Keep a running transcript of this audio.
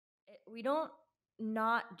we don't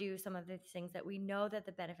not do some of these things that we know that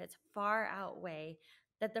the benefits far outweigh,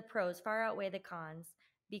 that the pros far outweigh the cons,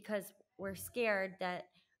 because we're scared that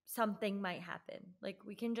something might happen. Like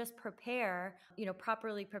we can just prepare,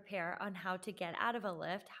 properly prepare on how to get out of a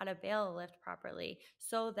lift, how to bail a lift properly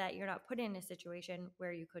so that you're not put in a situation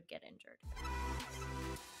where you could get injured.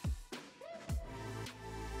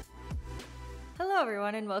 Hello,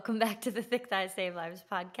 everyone, and welcome back to the Thick Thighs Save Lives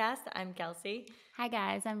podcast. I'm Kelsey. Hi,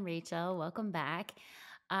 guys. I'm Rachel. Welcome back.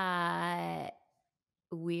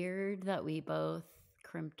 Weird that we both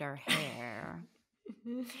crimped our hair.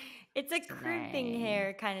 It's a crimping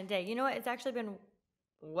hair kind of day. You know what? It's actually been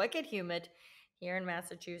wicked humid here in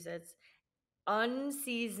Massachusetts.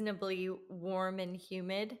 Unseasonably warm and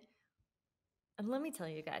humid. And let me tell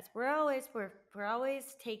you guys, we're always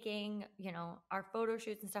taking, our photo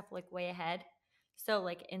shoots and stuff like way ahead. So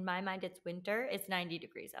like in my mind, it's winter. It's 90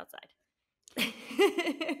 degrees outside.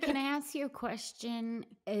 Can I ask you a question?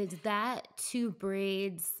 Is that two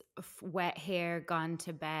braids, wet hair, gone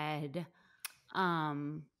to bed?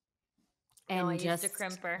 No, I used a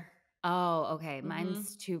crimper. Oh, okay.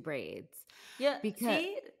 Mine's two braids. Yeah,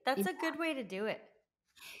 see, that's a good way to do it.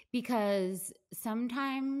 Because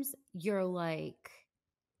sometimes you're like,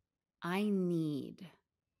 I need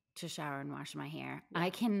to shower and wash my hair. Yeah.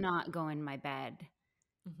 I cannot go in my bed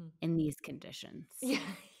in these conditions. Yeah.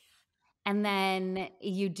 And then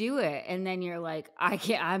you do it, and then you're like, I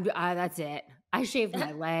can't. That's it. I shaved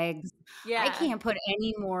my legs. Yeah. I can't put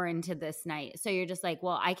any more into this night. So you're just like,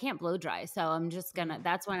 well, I can't blow dry. So I'm just gonna.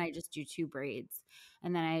 That's when I just do two braids,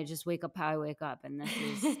 and then I just wake up how I wake up, and this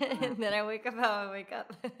is. And then I wake up how I wake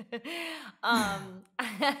up. I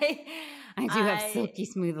do have silky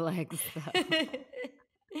smooth legs, though.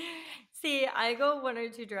 See, I go one or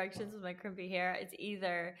two directions with my crimpy hair. It's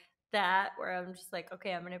either that where I'm just like,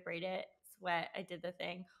 okay, I'm gonna braid it, it's wet, I did the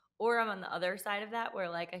thing, or I'm on the other side of that where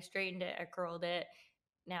like I straightened it, I curled it,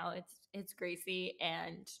 now it's greasy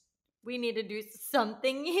and we need to do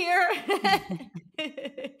something here.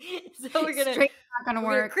 So we're gonna straight not gonna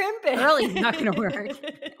work, crimp it. Early's not gonna work.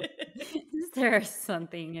 Is there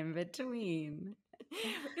something in between?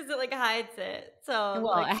 Because it like hides it. So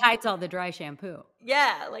well, it hides all the dry shampoo.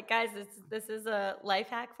 Yeah, like guys, this is a life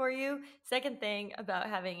hack for you. Second thing about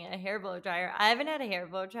having a hair blow dryer, I haven't had a hair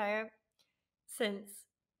blow dryer since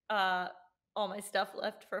all my stuff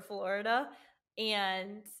left for Florida,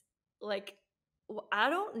 and like I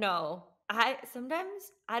don't know.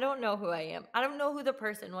 Sometimes I don't know who I am. I don't know who the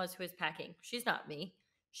person was who was packing. She's not me.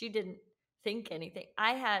 She didn't think anything.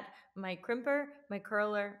 I had my crimper, my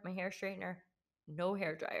curler, my hair straightener, no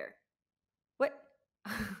hair dryer. What?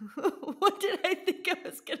 What did I think I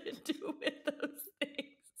was gonna do with those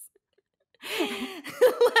things?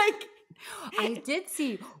 Like, I did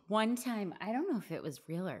see one time, I don't know if it was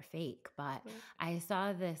real or fake, but I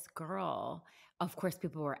saw this girl. Of course,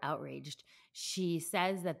 people were outraged. She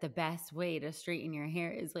says that the best way to straighten your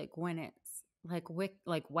hair is like when it's like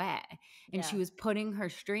wet, and she was putting her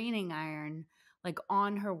straightening iron like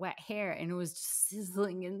on her wet hair, and it was just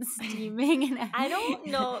sizzling and steaming. And I don't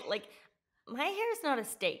know, like my hair is not a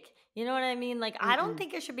steak. You know what I mean? Like I don't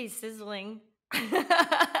think it should be sizzling.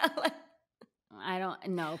 I don't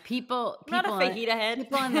know. People not a fajita head.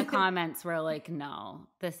 People in the comments were like, "No,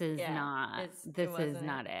 this is not. This is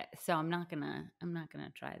not it." So I'm not gonna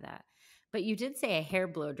try that. But you did say a hair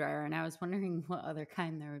blow dryer, and I was wondering what other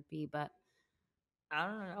kind there would be, but I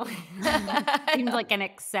don't know. Seems like an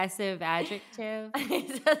excessive adjective.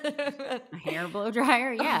 A hair blow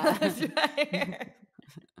dryer, yeah.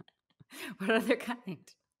 What other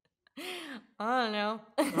kind? I don't know.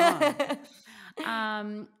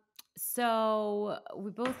 So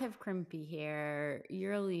we both have crimpy hair.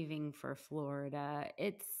 You're leaving for Florida.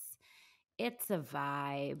 It's a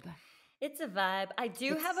vibe. It's a vibe. I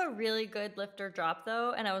do have a really good lift or drop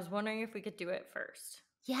though, and I was wondering if we could do it first.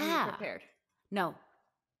 Yeah. Are you prepared? No.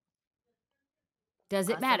 Does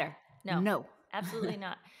it matter? No. Absolutely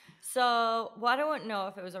not. So, I don't know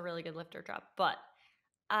if it was a really good lift or drop, but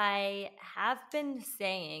I have been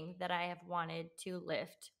saying that I have wanted to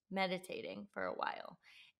lift meditating for a while.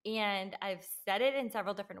 And I've said it in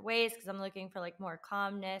several different ways because I'm looking for like more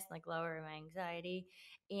calmness, like lowering my anxiety.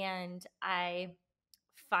 And I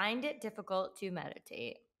find it difficult to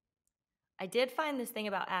meditate. I did find this thing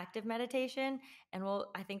about active meditation, and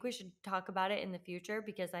I think we should talk about it in the future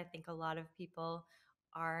because I think a lot of people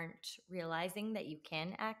aren't realizing that you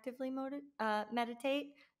can actively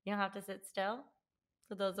meditate. You don't have to sit still.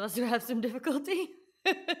 For those of us who have some difficulty.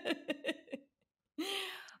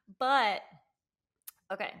 But,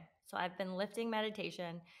 okay, so I've been lifting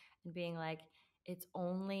meditation and being like, it's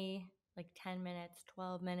only like 10 minutes,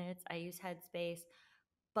 12 minutes. I use Headspace.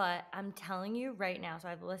 But I'm telling you right now, so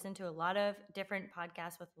I've listened to a lot of different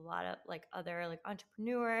podcasts with a lot of like other like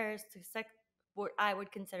entrepreneurs, what I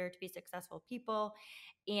would consider to be successful people,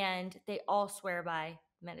 and they all swear by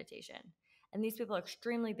meditation. And these people are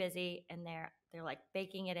extremely busy and they're like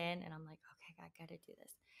baking it in and I'm like, okay, I got to do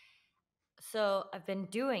this. So I've been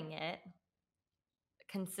doing it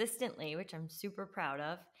consistently, which I'm super proud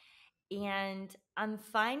of, and I'm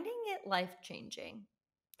finding it life-changing.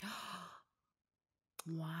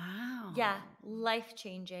 Yeah, Wow.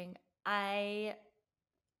 life-changing. I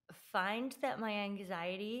find that my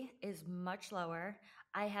anxiety is much lower.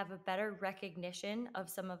 I have a better recognition of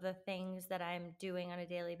some of the things that I'm doing on a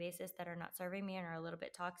daily basis that are not serving me and are a little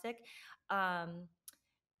bit toxic. Um,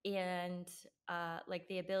 and like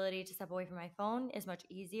the ability to step away from my phone is much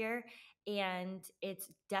easier. And it's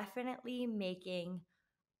definitely making,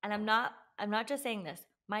 and I'm not just saying this,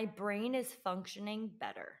 my brain is functioning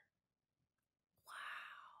better.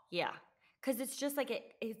 Yeah. Cause it's just like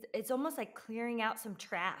it's almost like clearing out some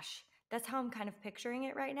trash. That's how I'm kind of picturing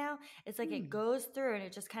it right now. It's like it Hmm. goes through and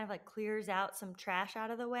it just kind of like clears out some trash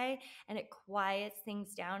out of the way and it quiets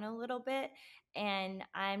things down a little bit. And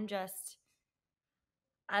I'm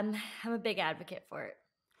I'm a big advocate for it.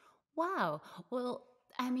 Wow. Well,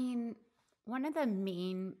 I mean, one of the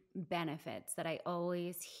main benefits that I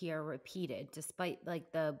always hear repeated, despite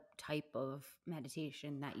like the type of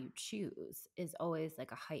meditation that you choose, is always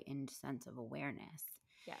like a heightened sense of awareness,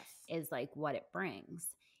 Yes. is like what it brings.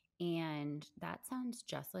 And that sounds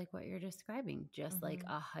just like what you're describing, just like Mhm.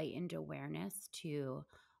 a heightened awareness to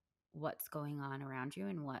what's going on around you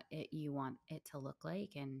and you want it to look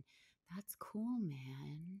like. And that's cool,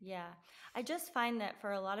 man. Yeah. I just find that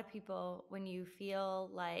for a lot of people, when you feel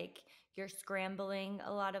like you're scrambling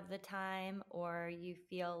a lot of the time, or you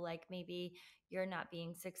feel like maybe you're not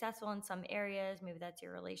being successful in some areas, maybe that's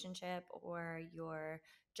your relationship or your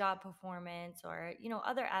job performance or,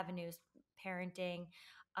 other avenues, parenting.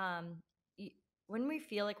 Um, y- when we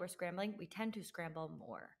feel like we're scrambling, we tend to scramble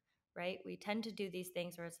more, right? We tend to do these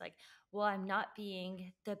things where it's like, well, I'm not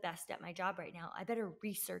being the best at my job right now. I better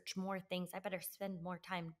research more things. I better spend more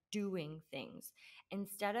time doing things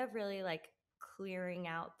instead of really like clearing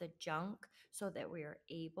out the junk so that we are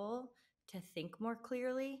able to think more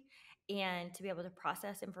clearly and to be able to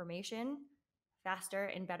process information faster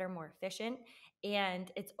and better, more efficient.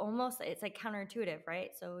 And it's like counterintuitive,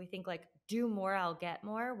 right? So we think like do more, I'll get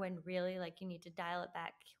more, when really like you need to dial it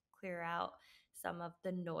back, clear out some of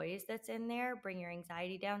the noise that's in there, bring your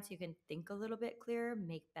anxiety down so you can think a little bit clearer,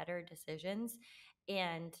 make better decisions.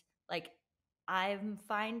 And like I'm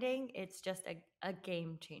finding it's just a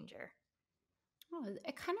game changer. Oh,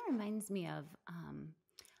 it kind of reminds me of I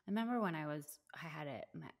remember when I had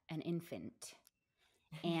an infant,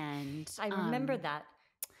 and I remember that.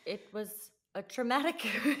 It was a traumatic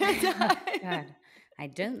time. God, I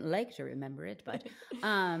don't like to remember it, but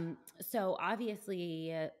so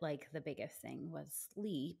obviously, like the biggest thing was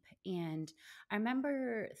sleep, and I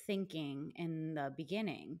remember thinking in the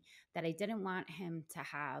beginning that I didn't want him to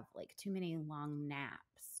have like too many long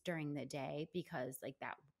naps during the day because like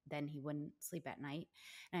that then he wouldn't sleep at night.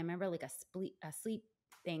 And I remember like a sleep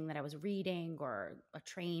thing that I was reading or a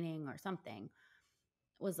training or something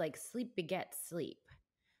was like sleep begets sleep.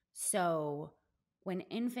 So when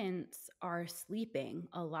infants are sleeping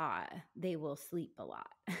a lot, they will sleep a lot.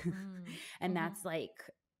 Mm, And mhm, that's like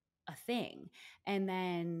a thing. And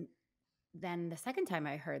then the second time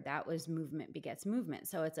I heard that was movement begets movement.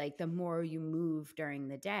 So it's like the more you move during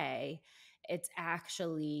the day, it's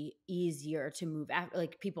actually easier to move after.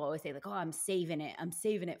 Like people always say, like, oh, I'm saving it. I'm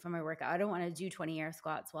saving it for my workout. I don't want to do 20 air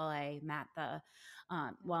squats while I mat the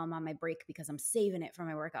while I'm on my break because I'm saving it for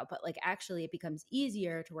my workout. But like actually it becomes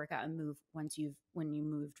easier to work out and move when you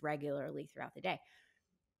moved regularly throughout the day.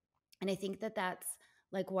 And I think that that's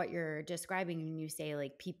like what you're describing when you say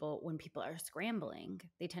like when people are scrambling,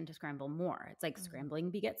 they tend to scramble more. It's like mhm.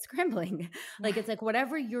 scrambling begets scrambling. Yeah. Like it's like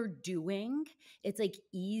whatever you're doing, it's like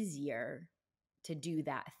easier to do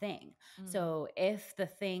that thing. Mm, So if the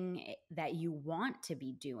thing that you want to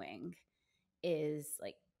be doing is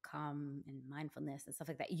like calm and mindfulness and stuff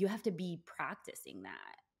like that, you have to be practicing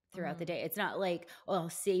that throughout the mhm. day. It's not like, oh, I'll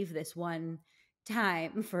save this one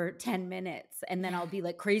time for 10 minutes and then Yeah. I'll be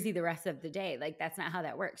like crazy the rest of the day. Like that's not how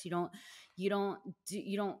that works. You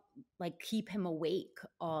don't like keep him awake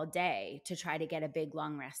all day to try to get a big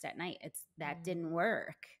long rest at night. That Mm, didn't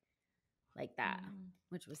work like that, mm.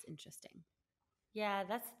 which was interesting. Yeah,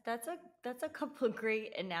 that's a couple of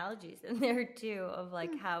great analogies in there too of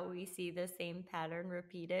like Hmm. how we see the same pattern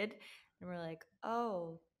repeated and we're like,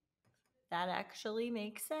 "Oh, that actually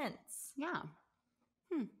makes sense. Yeah.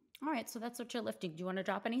 Hmm. All right. So that's what you're lifting. Do you want to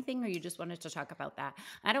drop anything or you just wanted to talk about that?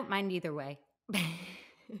 I don't mind either way.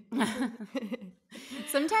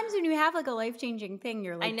 Sometimes when you have like a life changing thing,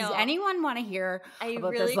 you're I like, does know. anyone want to hear I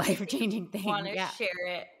about this really life changing want thing? to Yeah. share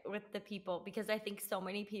it with the people because I think so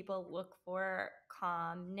many people look for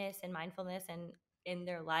calmness and mindfulness and in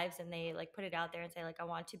their lives, and they like put it out there and say like I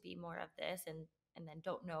want to be more of this, and then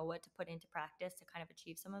don't know what to put into practice to kind of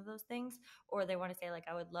achieve some of those things, or they want to say like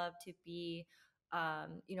I would love to be a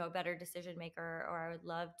better decision maker, or I would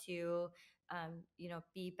love to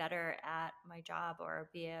be better at my job or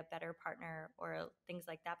be a better partner or things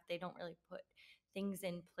like that, but they don't really put things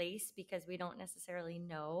in place because we don't necessarily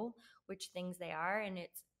know which things they are, and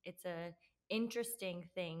it's a interesting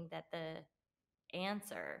thing that the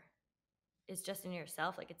answer is just in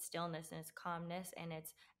yourself, like it's stillness and it's calmness, and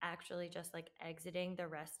it's actually just like exiting the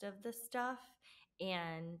rest of the stuff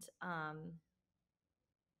and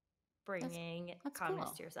That's bringing that's calmness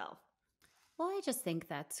cool. to yourself. Well, I just think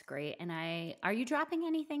that's great. And are you dropping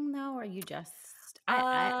anything though? Or are you just,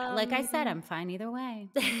 like I said, um I'm fine either way.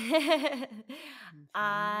 I'm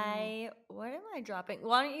fine either way. what am I dropping?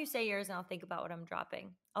 Why don't you say yours and I'll think about what I'm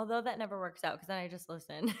dropping? Although that never works out because then I just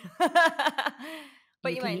listen.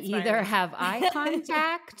 But You you can might inspire either me. have eye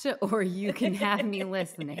contact or you can have me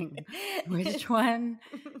listening. Which one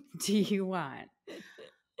do you want?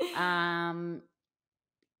 Um,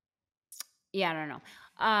 yeah, I don't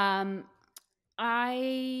know.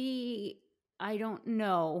 I I don't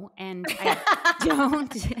know, and I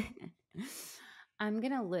don't. I'm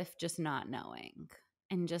gonna lift just not knowing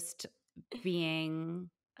and just being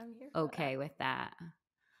I'm here for that. okay with that.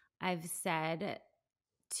 I've said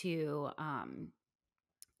to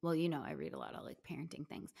well, I read a lot of like parenting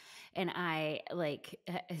things, and I like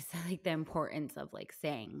it's like the importance of like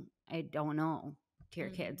saying I don't know to your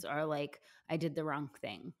Mhm. kids, or like I did the wrong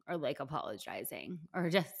thing, or like apologizing, or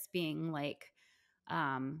just being like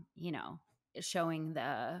um, you know, showing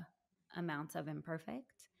the amounts of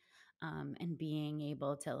imperfect, and being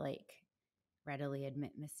able to like readily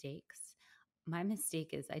admit mistakes. My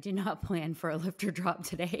mistake is I did not plan for a lift or drop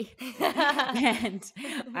today. And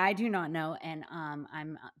I do not know. And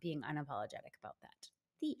I'm being unapologetic about that.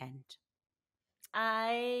 The end.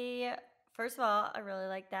 I First of all, I really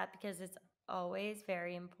like that because it's always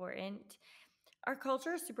very important. Our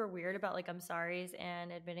culture is super weird about like I'm sorries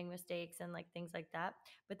and admitting mistakes and like things like that.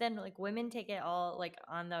 But then like women take it all like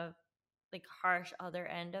on the like harsh other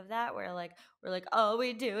end of that, where like we're like all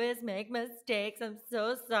we do is make mistakes. I'm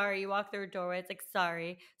so sorry. You walk through a doorway, it's like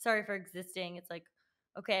sorry for existing. It's like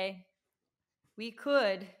okay, we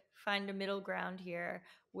could find a middle ground here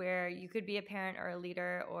where you could be a parent or a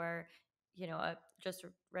leader or just a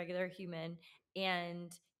regular human,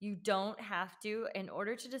 and you don't have to, in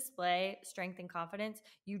order to display strength and confidence,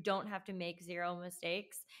 you don't have to make zero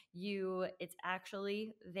mistakes. It's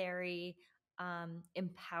actually very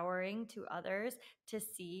empowering to others to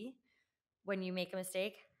see when you make a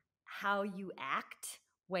mistake, how you act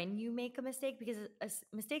when you make a mistake, because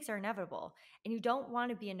mistakes are inevitable and you don't want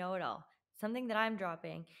to be a know it all. Something that I'm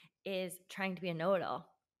dropping is trying to be a know it all.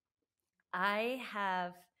 I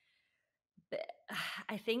have,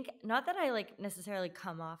 I think, not that I like necessarily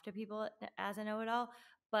come off to people as a know it all,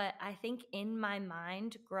 but I think in my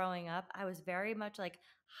mind growing up, I was very much like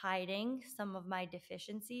hiding some of my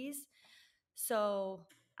deficiencies. So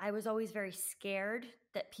I was always very scared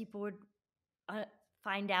that people would uh,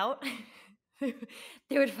 find out.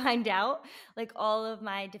 They would find out like all of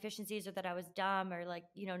my deficiencies, or that I was dumb or like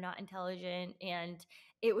not intelligent, and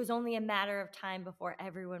it was only a matter of time before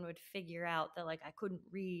everyone would figure out that like I couldn't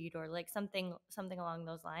read or like something along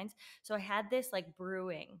those lines. So I had this like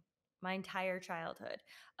brewing my entire childhood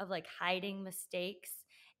of like hiding mistakes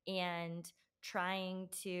and trying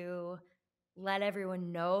to let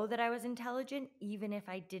everyone know that I was intelligent even if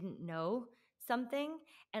I didn't know something.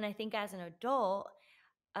 And I think as an adult,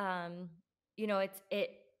 um,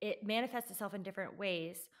 it manifests itself in different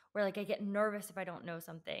ways, where like I get nervous if I don't know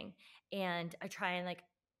something, and I try and like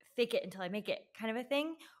fake it until I make it, kind of a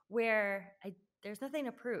thing, where I there's nothing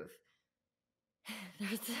to prove.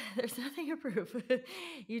 there's there's nothing to prove.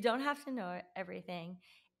 You don't have to know everything,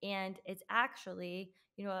 and it's actually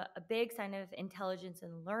a big sign of intelligence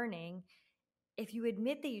and learning if you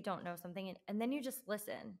admit that you don't know something, and then you just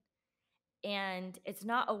listen. And it's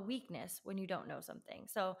not a weakness when you don't know something.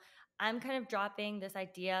 So I'm kind of dropping this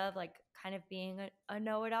idea of like kind of being a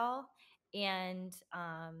know-it-all, and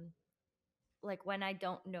like when I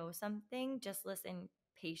don't know something, just listen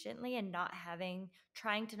patiently and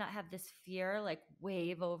trying to not have this fear like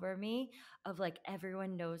wave over me of like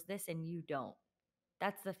everyone knows this and you don't.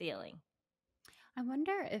 That's the feeling. I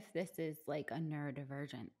wonder if this is like a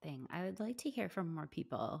neurodivergent thing. I would like to hear from more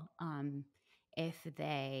people if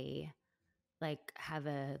they like have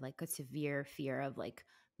a severe fear of like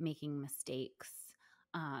making mistakes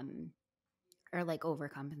um or like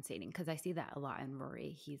overcompensating, because I see that a lot in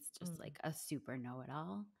Rory. He's just Mm. like a super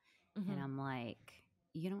know-it-all. And Mhm. I'm like,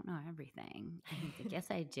 you don't know everything. And he's like, yes,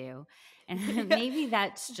 I do. And maybe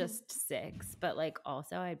that's just six, but like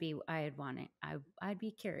also I'd be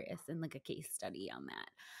curious in like a case study on that.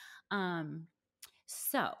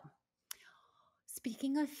 So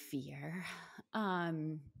speaking of fear,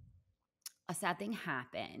 um, a sad thing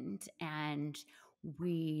happened and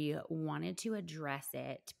we wanted to address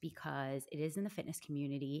it because it is in the fitness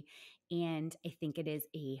community. And I think it is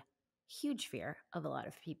a huge fear of a lot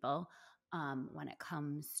of people when it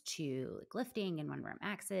comes to like lifting and one rep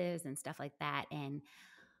maxes and stuff like that. And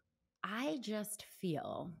I just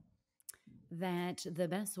feel that the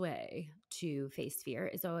best way to face fear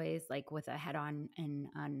is always like with a head on and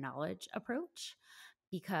a knowledge approach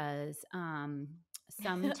because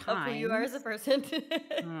Of who you are as a sometimes person.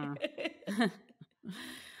 Mm.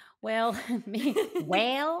 Well,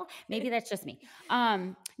 maybe that's just me.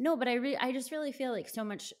 No, but I just really feel like so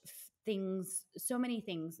many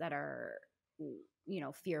things that are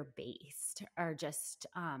fear based are just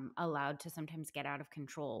allowed to sometimes get out of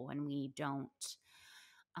control when we don't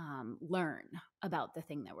learn about the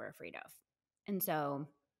thing that we're afraid of. And so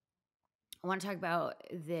I want to talk about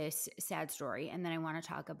this sad story, and then I want to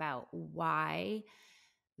talk about why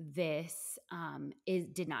this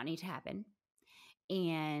did not need to happen,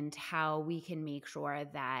 and how we can make sure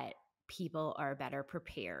that people are better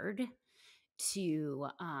prepared to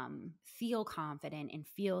feel confident and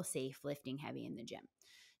feel safe lifting heavy in the gym.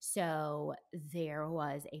 So, there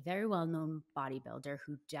was a very well known bodybuilder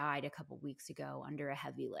who died a couple weeks ago under a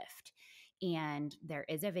heavy lift. And there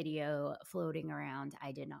is a video floating around.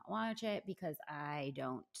 I did not watch it because I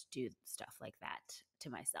don't do stuff like that to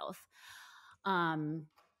myself. Um,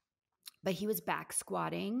 but he was back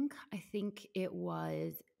squatting. I think it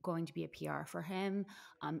was going to be a PR for him.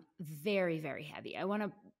 Very, very heavy. I want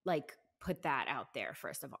to like put that out there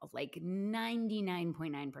first of all. Like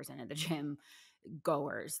 99.9% of the gym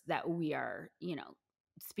goers that we are,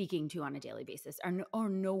 speaking to on a daily basis are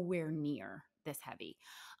nowhere near this heavy.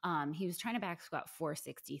 He was trying to back squat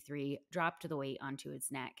 463, dropped the weight onto his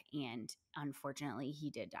neck, and unfortunately,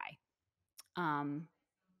 he did die.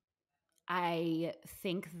 I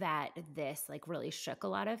think that this like really shook a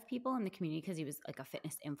lot of people in the community because he was like a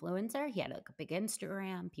fitness influencer. He had like a big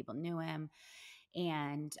Instagram, people knew him,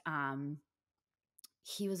 and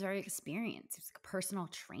he was very experienced. He was like a personal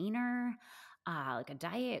trainer, like a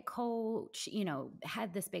diet coach,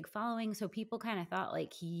 had this big following. So people kind of thought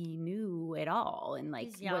like he knew it all and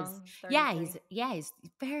like He's was, young, he's 33. he's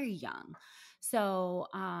very young. So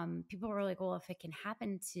people were like, well, if it can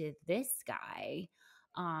happen to this guy.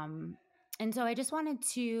 Um, and so I just wanted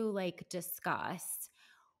to like discuss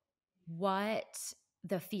what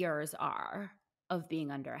the fears are of being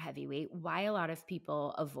under a heavyweight, why a lot of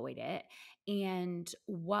people avoid it, and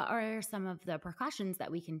what are some of the precautions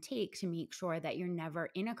that we can take to make sure that you're never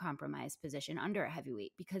in a compromised position under a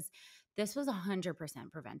heavyweight, because this was 100%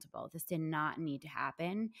 preventable. This did not need to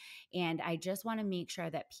happen. And I just want to make sure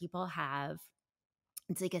that people have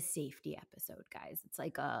it's like a safety episode, guys. It's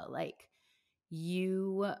like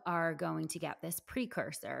you are going to get this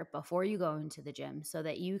precursor before you go into the gym so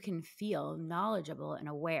that you can feel knowledgeable and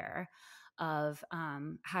aware of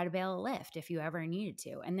how to bail a lift if you ever needed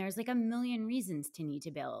to. And there's like a million reasons to need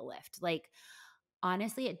to bail a lift. Like,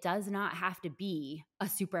 honestly, it does not have to be a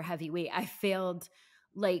super heavy weight. I failed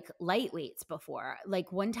like light weights before.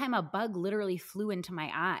 Like one time a bug literally flew into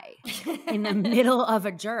my eye in the middle of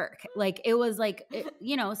a jerk. Like it was like,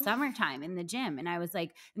 summertime in the gym. And I was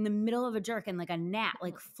like in the middle of a jerk and like a gnat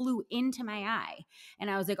like flew into my eye. And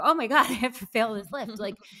I was like, oh my God, I have to fail this lift.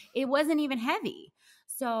 Like it wasn't even heavy.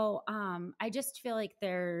 So I just feel like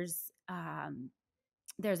there's a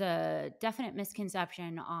definite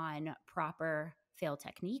misconception on proper fail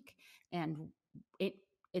technique, and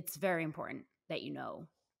it's very important that you know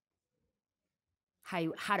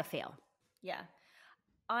how to fail. Yeah.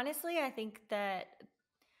 Honestly, I think that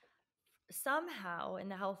somehow in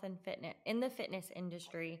the health and fitness in the fitness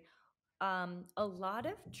industry, a lot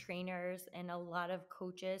of trainers and a lot of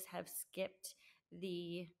coaches have skipped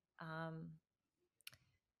the um,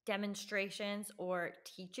 demonstrations or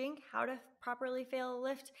teaching how to properly fail a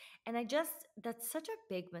lift. And that's such a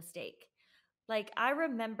big mistake. Like, I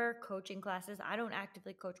remember coaching classes. I don't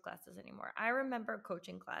actively coach classes anymore. I remember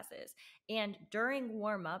coaching classes. And during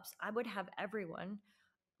warm ups, I would have everyone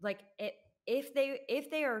like it. if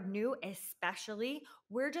they are new, especially,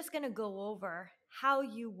 we're just going to go over how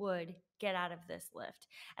you would get out of this lift.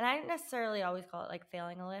 And I don't necessarily always call it like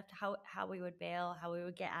failing a lift, how we would bail, how we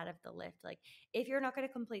would get out of the lift. Like if you're not going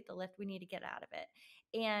to complete the lift, we need to get out of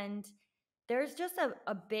it. And there's just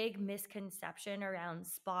a big misconception around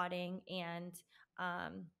spotting and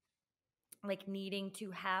um, like needing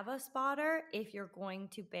to have a spotter if you're going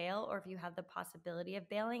to bail or if you have the possibility of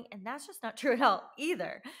bailing. And that's just not true at all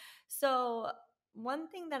either. So, one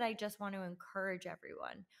thing that I just want to encourage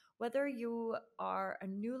everyone, whether you are a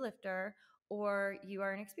new lifter or you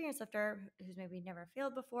are an experienced lifter who's maybe never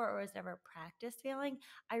failed before or has never practiced failing,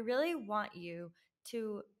 I really want you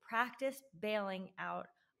to practice bailing out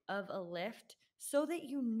of a lift so that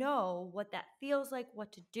you know what that feels like,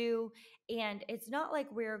 what to do. And it's not like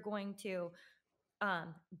we're going to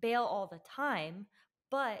bail all the time,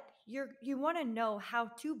 but you want to know how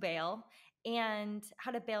to bail and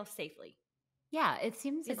how to bail safely Yeah, it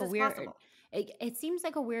seems like because a it's weird possible. it seems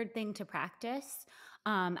like a weird thing to practice.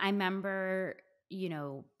 I remember,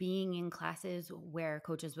 being in classes where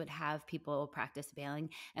coaches would have people practice bailing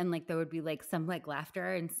and like there would be like some like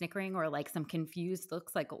laughter and snickering or like some confused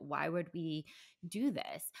looks like why would we do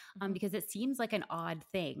this? Mhm. Because it seems like an odd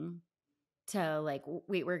thing to like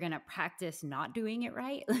wait, we're going to practice not doing it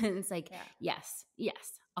right. And it's like, Yeah.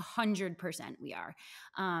 yes, 100% we are.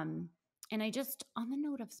 And I just, on the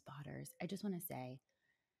note of spotters, I just want to say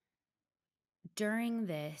during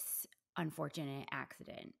this unfortunate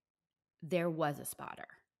accident, there was a spotter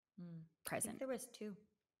I think present. there was two.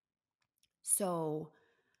 So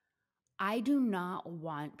I do not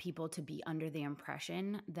want people to be under the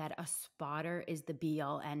impression that a spotter is the be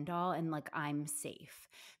all end all and like I'm safe.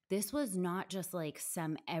 This was not just like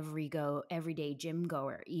some everyday gym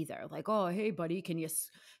goer either. Like, oh, hey buddy, can you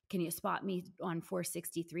spot me on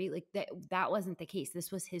 463? Like that wasn't the case.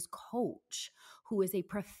 This was his coach who is a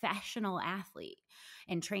professional athlete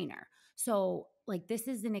and trainer. So, like, this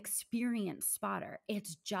is an experienced spotter.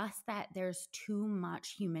 It's just that there's too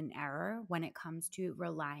much human error when it comes to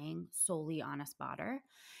relying solely on a spotter.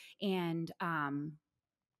 And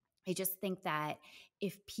I just think that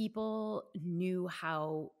if people knew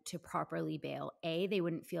how to properly bail, they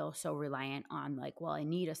wouldn't feel so reliant on, like, well, I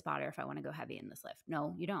need a spotter if I want to go heavy in this lift.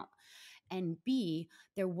 No, you don't. And B,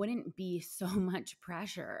 there wouldn't be so much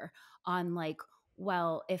pressure on like,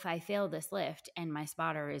 well, if I fail this lift and my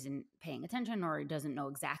spotter isn't paying attention or doesn't know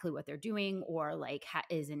exactly what they're doing or like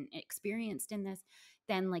isn't experienced in this,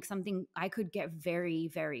 then like something I could get very,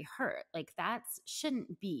 very hurt. Like that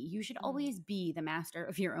shouldn't be. You should Mm. always be the master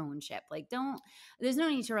of your own ship. Like there's no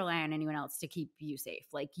need to rely on anyone else to keep you safe.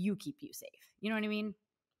 Like you keep you safe. You know what I mean?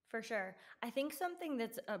 For sure. I think something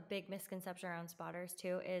that's a big misconception around spotters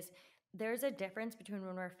too is there's a difference between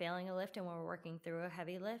when we're failing a lift and when we're working through a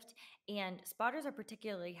heavy lift. And spotters are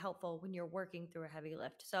particularly helpful when you're working through a heavy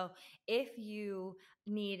lift. So if you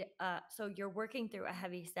need so you're working through a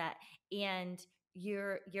heavy set and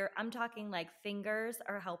I'm talking like fingers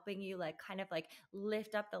are helping you like kind of like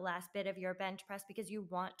lift up the last bit of your bench press because you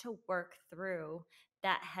want to work through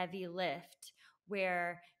that heavy lift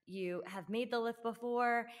where you have made the lift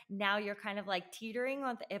before. Now you're kind of like teetering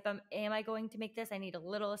on if am I going to make this? I need a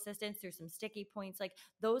little assistance through some sticky points. Like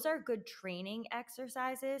those are good training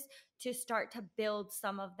exercises to start to build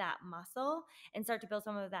some of that muscle and start to build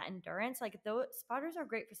some of that endurance. Like those spotters are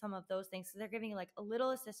great for some of those things because they're giving you like a little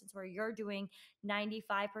assistance where you're doing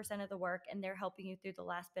 95% of the work and they're helping you through the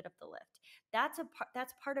last bit of the lift.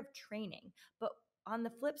 That's part of training. But on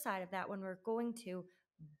the flip side of that, when we're going to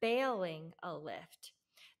bailing a lift,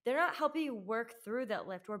 they're not helping you work through that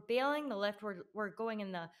lift. We're bailing the lift. We're going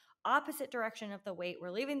in the opposite direction of the weight. We're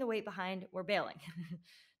leaving the weight behind. We're bailing.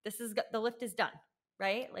 The lift is done,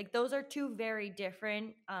 right? Like those are two very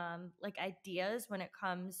different like ideas when it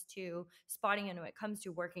comes to spotting and when it comes to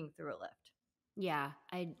working through a lift. Yeah,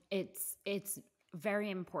 it's very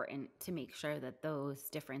important to make sure that those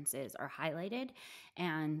differences are highlighted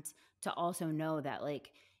and to also know that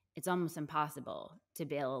like it's almost impossible to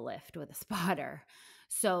bail a lift with a spotter.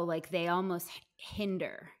 So like they almost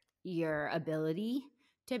hinder your ability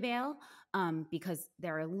to bail because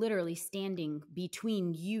they're literally standing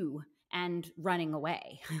between you and running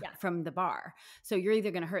away Yeah. from the bar. So you're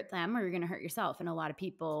either going to hurt them or you're going to hurt yourself. And a lot of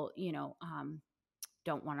people,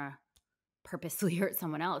 don't want to purposely hurt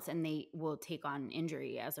someone else and they will take on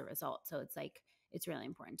injury as a result. So it's like, it's really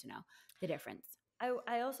important to know the difference.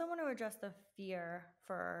 I also want to address the fear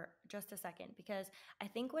for just a second because I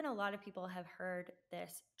think when a lot of people have heard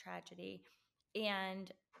this tragedy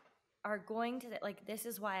and are going to like, this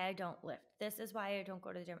is why I don't lift, this is why I don't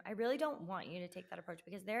go to the gym, I really don't want you to take that approach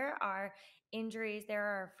because there are injuries, there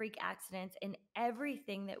are freak accidents in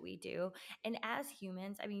everything that we do. And as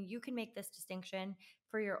humans, I mean, you can make this distinction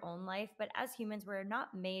for your own life, but as humans, we're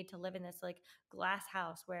not made to live in this like glass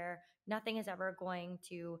house where nothing is ever going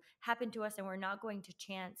to happen to us, and we're not going to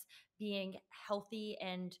chance being healthy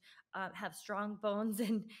and have strong bones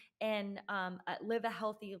and live a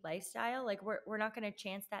healthy lifestyle. Like we're not going to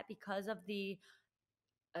chance that because of the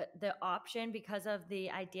option, because of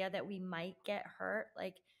the idea that we might get hurt.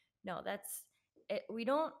 Like, no, that's it. We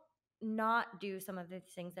don't not do some of the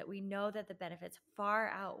things that we know that the benefits far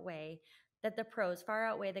outweigh, that the pros far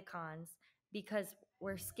outweigh the cons, because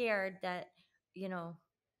we're scared that, you know,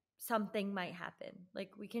 something might happen.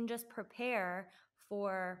 Like we can just prepare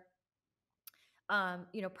for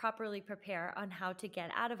properly prepare on how to get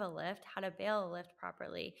out of a lift, how to bail a lift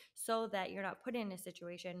properly, so that you're not put in a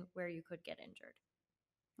situation where you could get injured.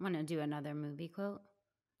 I want to do another movie quote.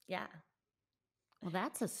 Yeah. Well,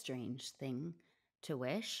 that's a strange thing to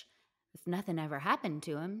wish. If nothing ever happened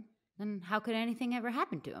to him, then how could anything ever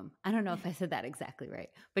happen to him? I don't know if I said that exactly right.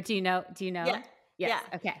 But do you know? Do you Yeah. know? Yes. Yeah.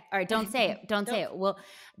 Okay. All right. Don't say it. Don't say Nope. it. Well,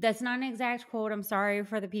 that's not an exact quote. I'm sorry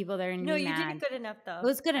for the people that are gonna No, be you did it mad. good enough It though,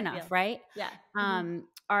 was good I feel. enough, right? Yeah. Mhm.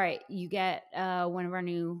 All right. You get one of our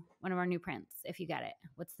new prints. If you get it,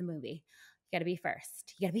 what's the movie? You got to be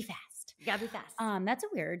first. You got to be fast. You gotta be fast. That's a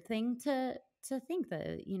weird thing to think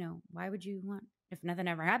that, why would you want, if nothing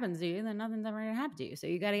ever happens to you, then nothing's ever gonna happen to you. So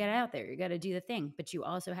you got to get out there. You got to do the thing, but you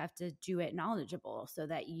also have to do it knowledgeable so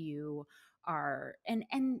that you are, and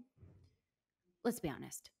let's be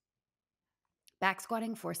honest, back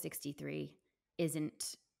squatting 463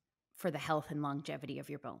 isn't for the health and longevity of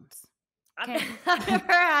your bones. Okay. I've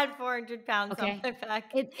never had 400 pounds on Okay. my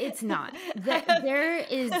back. It's not.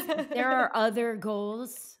 There are other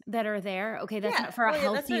goals that are there. Okay, that's Yeah. not for a Well,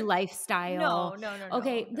 yeah, that's healthy what. lifestyle. No, no, no,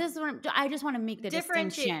 Okay, no, no. this is what I just want to make the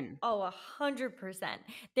Differentiate. distinction. Oh, 100%.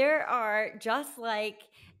 There are, just like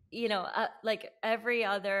every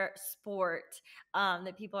other sport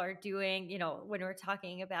that people are doing, when we're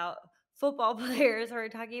talking about football players, or we're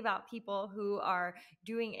talking about people who are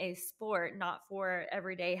doing a sport not for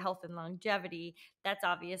everyday health and longevity. That's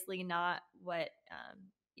obviously not what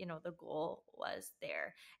the goal was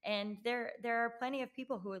there. And there are plenty of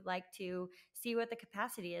people who would like to see what the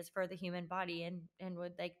capacity is for the human body, and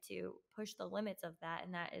would like to push the limits of that,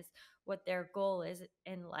 and that is what their goal is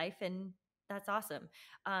in life. And that's awesome.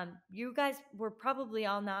 You guys were probably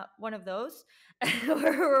all not one of those.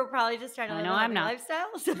 We're probably just trying to I live know a I'm healthy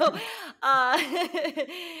not. lifestyle. So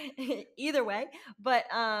uh, either way, but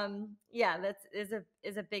yeah, that's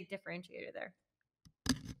is a big differentiator there.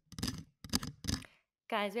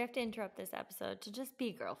 Guys, we have to interrupt this episode to just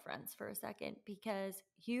be girlfriends for a second, because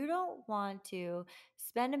you don't want to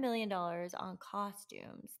spend $1 million on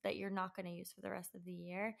costumes that you're not going to use for the rest of the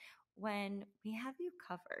year when we have you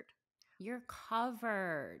covered. You're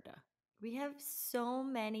covered. We have so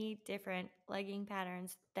many different legging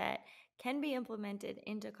patterns that can be implemented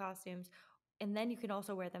into costumes, and then you can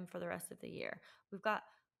also wear them for the rest of the year. We've got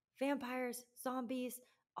vampires, zombies,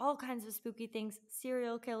 all kinds of spooky things,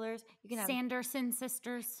 serial killers. You can have Sanderson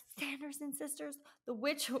sisters. Sanderson sisters, the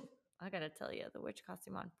witch. I gotta tell you, the witch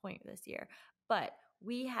costume on point this year. But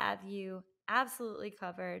we have you absolutely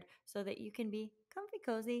covered so that you can be comfy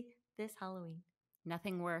cozy this Halloween.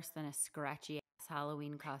 Nothing worse than a scratchy ass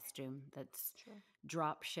Halloween costume that's True.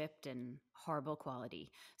 drop shipped and horrible quality.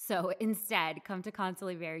 So instead, come to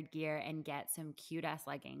Constantly Varied Gear and get some cute ass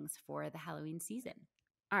leggings for the Halloween season.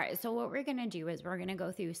 All right, so what we're gonna do is we're gonna go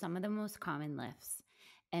through some of the most common lifts,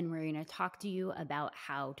 and we're gonna talk to you about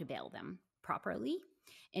how to bail them properly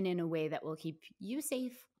and in a way that will keep you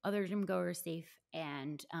safe, other gym goers safe,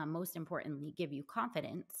 and most importantly, give you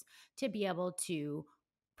confidence to be able to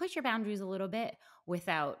push your boundaries a little bit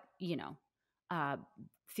without, uh,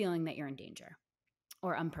 feeling that you're in danger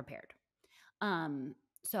or unprepared.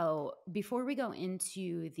 So before we go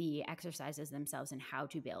into the exercises themselves and how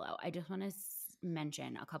to bail out, I just want to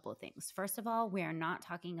mention a couple of things. First of all, we're not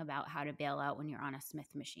talking about how to bail out when you're on a Smith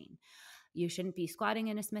machine. You shouldn't be squatting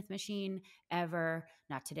in a Smith machine ever.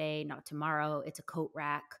 Not today, not tomorrow. It's a coat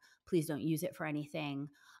rack. Please don't use it for anything.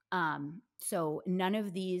 So none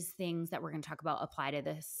of these things that we're going to talk about apply to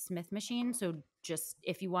the Smith machine. So just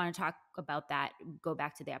if you want to talk about that, go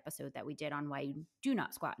back to the episode that we did on why you do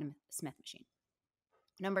not squat in a Smith machine.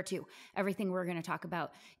 Number 2, everything we're going to talk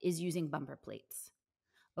about is using bumper plates.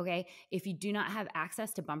 Okay. If you do not have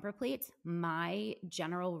access to bumper plates, my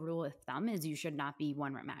general rule of thumb is you should not be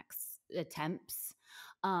 1 rep max attempts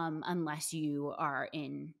unless you are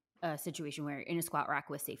in a situation where you're in a squat rack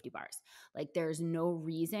with safety bars. Like there's no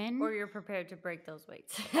reason. Or you're prepared to break those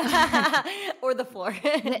weights. Or the floor.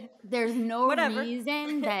 There's no Whatever.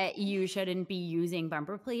 reason that you shouldn't be using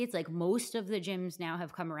bumper plates. Like most of the gyms now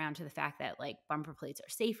have come around to the fact that like bumper plates are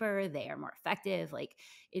safer, they are more effective. Like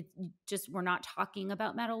it just, we're not talking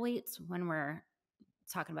about metal weights when we're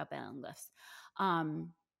talking about band lifts.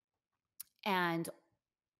 And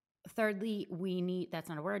thirdly, that's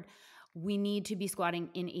not a word, we need to be squatting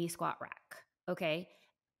in a squat rack. Okay.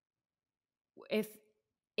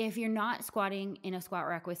 If you're not squatting in a squat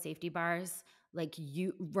rack with safety bars, like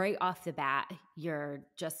you right off the bat, you're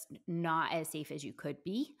just not as safe as you could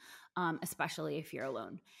be, especially if you're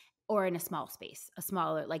alone or in a small space, a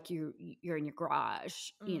smaller, like you're in your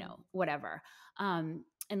garage, whatever. And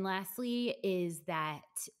lastly is that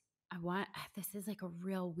this is like a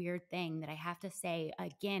real weird thing that I have to say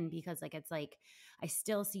again, because like, it's like, I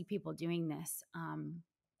still see people doing this,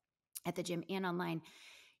 at the gym and online.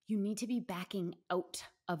 You need to be backing out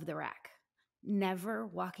of the rack, never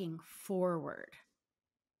walking forward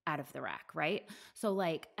out of the rack, right? So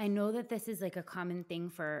like, I know that this is like a common thing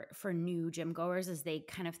for new gym goers, is they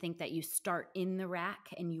kind of think that you start in the rack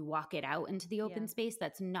and you walk it out into the open space.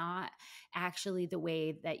 That's not actually the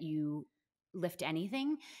way that you lift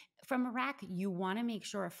anything from a rack. You want to make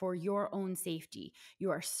sure, for your own safety,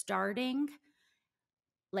 you are starting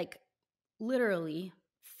like literally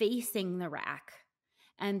facing the rack,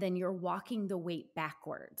 and then you're walking the weight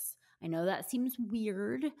backwards. I know that seems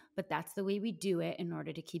weird, but that's the way we do it in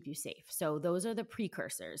order to keep you safe. So those are the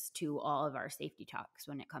precursors to all of our safety talks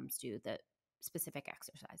when it comes to the specific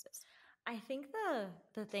exercises. I think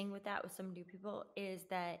the thing with that with some new people is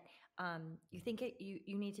that you think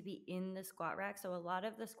you need to be in the squat rack. So a lot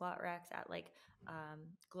of the squat racks at like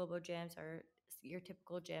global gyms or your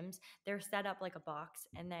typical gyms, they're set up like a box,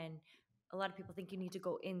 and then a lot of people think you need to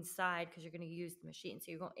go inside because you're going to use the machine.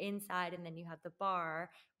 So you go inside, and then you have the bar,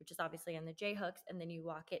 which is obviously on the J hooks, and then you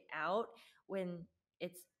walk it out. When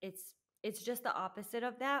it's just the opposite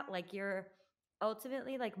of that. Like you're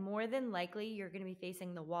ultimately, like, more than likely you're going to be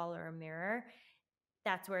facing the wall or a mirror.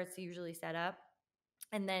 That's where it's usually set up.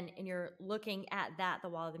 And you're looking at the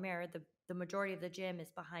wall of the mirror. The majority of the gym is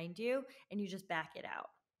behind you, and you just back it out.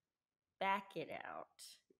 Back it out.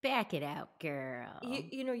 Back it out, girl.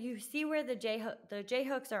 You see where the J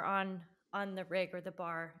hooks are on the rig or the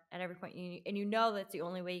bar at every point, and you know that's the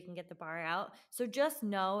only way you can get the bar out. So just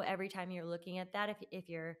know every time you're looking at that, if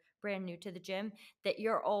you're brand new to the gym, that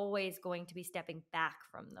you're always going to be stepping back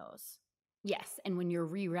from those. Yes. And when you're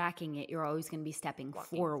re-racking it, you're always going to be stepping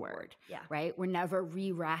forward. Yeah. Right? We're never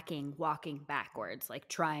re-racking, walking backwards, like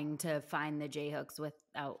trying to find the J hooks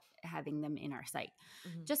without having them in our sight.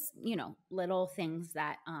 Mm-hmm. Just, little things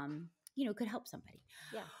that, could help somebody.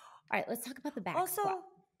 Yeah. All right. Let's talk about the back Also, squat.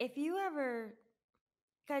 if you ever,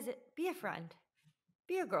 guys, be a friend,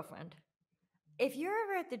 be a girlfriend. If you're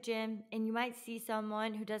ever at the gym and you might see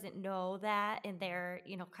someone who doesn't know that, and they're,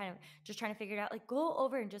 kind of just trying to figure it out, like, go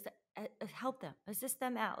over and just help them, assist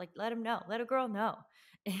them out. Like, let them know, let a girl know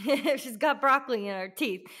if she's got broccoli in her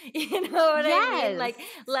teeth. You know what I mean? Like,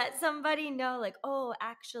 let somebody know, like, oh,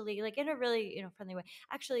 actually, like in a really, friendly way.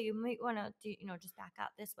 Actually, you might want to do, just back out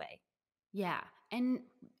this way. Yeah. And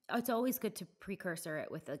it's always good to precursor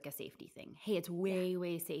it with like a safety thing. Hey, it's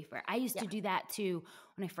way safer. I used to do that too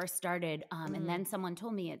when I first started. And then someone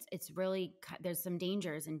told me it's really, there's some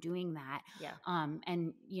dangers in doing that. Yeah.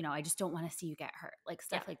 And I just don't want to see you get hurt. Like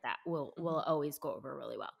stuff like that will always go over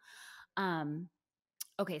really well.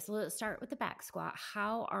 Okay, so let's start with the back squat.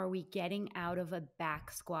 How are we getting out of a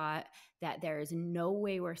back squat that there is no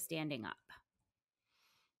way we're standing up?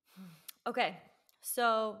 Okay,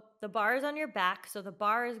 so the bar is on your back, so the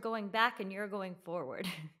bar is going back and you're going forward.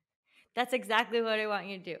 That's exactly what I want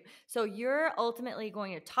you to do. So you're ultimately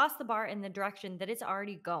going to toss the bar in the direction that it's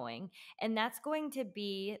already going, and that's going to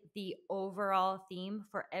be the overall theme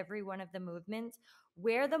for every one of the movements.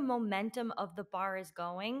 Where the momentum of the bar is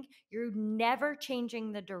going, you're never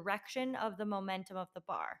changing the direction of the momentum of the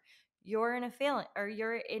bar. You're in a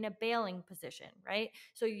bailing position, right?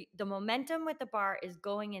 So the momentum with the bar is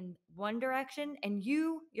going in one direction, and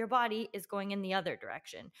your body is going in the other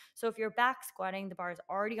direction. So if you're back squatting, the bar is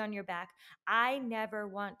already on your back. I never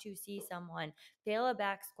want to see someone fail a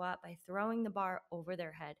back squat by throwing the bar over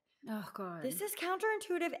their head. Oh God. This is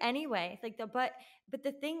counterintuitive anyway. Like but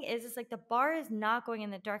the thing is like the bar is not going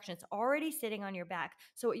in the direction. It's already sitting on your back.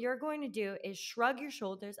 So what you're going to do is shrug your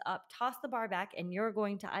shoulders up, toss the bar back, and you're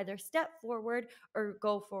going to either step forward or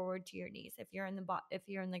go forward to your knees. If you're in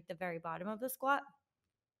like the very bottom of the squat,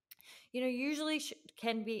 usually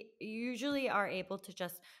are able to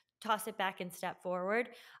just toss it back and step forward.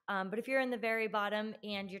 But if you're in the very bottom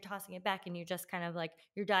and you're tossing it back and you just kind of like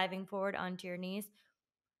you're diving forward onto your knees,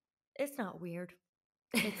 it's not weird.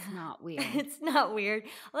 It's not weird. It's not weird.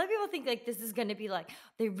 A lot of people think like this is going to be like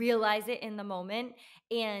they realize it in the moment.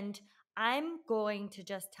 And I'm going to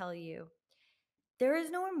just tell you there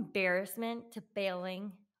is no embarrassment to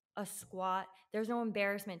failing a squat. There's no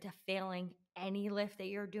embarrassment to failing any lift that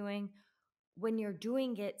you're doing when you're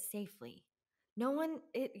doing it safely. No one,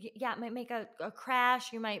 yeah, it might make a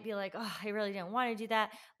crash. You might be like, oh, I really didn't want to do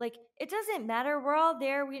that. Like, it doesn't matter. We're all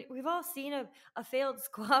there. We've all seen a failed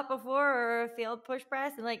squat before or a failed push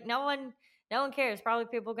press. And like, no one cares. Probably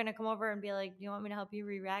people are going to come over and be like, do you want me to help you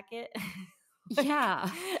re-rack it? Like, Yeah.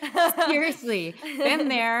 Seriously. Been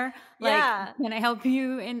there. Like, yeah. can I help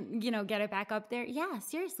you and, get it back up there? Yeah,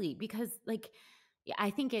 seriously. Because like, yeah,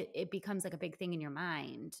 I think it becomes like a big thing in your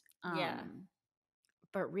mind. Yeah.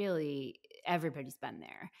 But really, everybody's been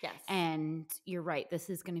there. Yes. And you're right. This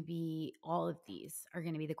is going to be, all of these are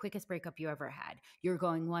going to be the quickest breakup you ever had. You're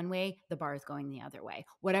going one way, the bar is going the other way.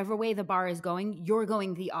 Whatever way the bar is going, you're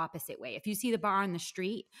going the opposite way. If you see the bar on the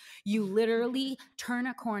street, you literally turn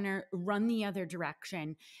a corner, run the other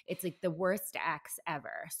direction. It's like the worst acts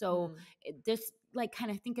ever. So just like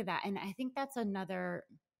kind of think of that. And I think that's another,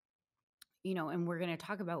 and we're going to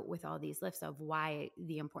talk about with all these lifts of why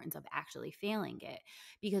the importance of actually failing it.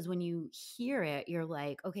 Because when you hear it, you're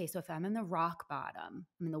like, okay, so if I'm in the rock bottom,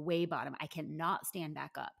 I'm in the way bottom, I cannot stand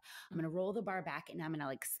back up. I'm going to roll the bar back and I'm going to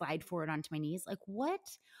like slide forward onto my knees. Like, what?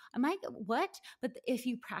 What? But if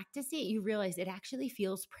you practice it, you realize it actually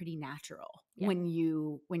feels pretty natural when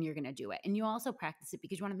you're going to do it. And you also practice it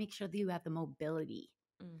because you want to make sure that you have the mobility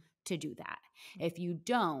to do that. If you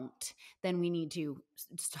don't, then we need to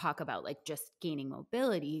talk about like just gaining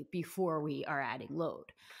mobility before we are adding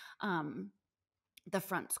load. The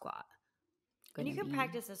front squat. And you can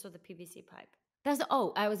practice this with a PVC pipe.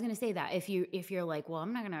 I was going to say that if you're like, well,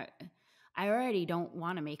 I already don't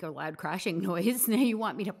want to make a loud crashing noise. Now you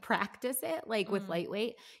want me to practice it like with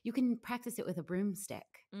lightweight. You can practice it with a broomstick.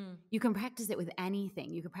 You can practice it with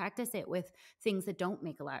anything. You can practice it with things that don't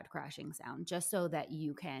make a loud crashing sound, just so that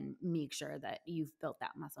you can make sure that you've built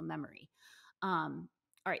that muscle memory. All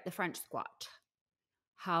right, the French squat.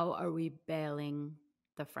 How are we bailing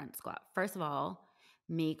the front squat? First of all,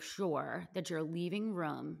 make sure that you're leaving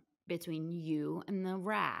room between you and the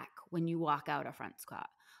rack when you walk out a front squat.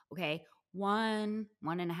 Okay.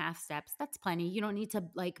 1.5 steps. That's plenty. You don't need to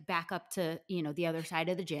like back up to, the other side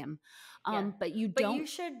of the gym. But you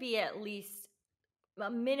should be at least a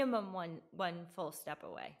minimum one full step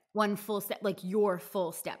away. One full step, like your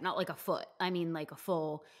full step, not like a foot. I mean, like a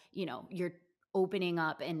full, you're opening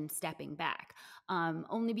up and stepping back.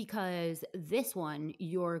 Only because this one,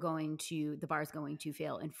 the bar's going to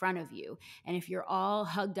fail in front of you. And if you're all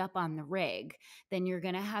hugged up on the rig, then you're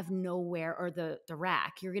going to have nowhere, or the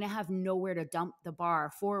rack, you're going to have nowhere to dump the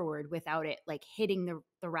bar forward without it like hitting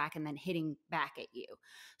the rack and then hitting back at you.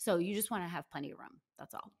 So you just want to have plenty of room.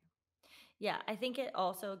 That's all. Yeah, I think it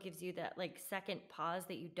also gives you that like second pause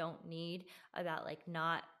that you don't need about like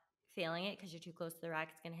not failing it because you're too close to the rack.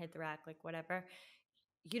 It's going to hit the rack, like whatever.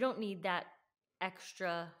 You don't need that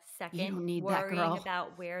extra second You don't need that, worrying girl.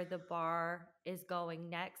 about where the bar is going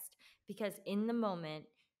next, because in the moment,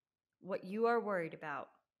 what you are worried about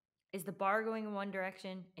is the bar going in one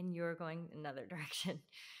direction and you're going another direction.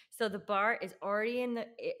 So the bar is already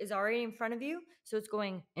in front of you. So it's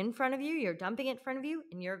going in front of you, you're dumping it in front of you,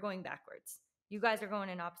 and you're going backwards. You guys are going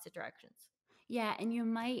in opposite directions. Yeah, and you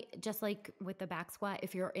might, just like with the back squat,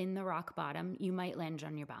 if you're in the rock bottom, you might lunge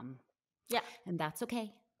on your bum. Yeah. And that's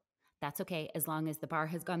okay. That's okay, as long as the bar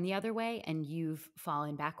has gone the other way and you've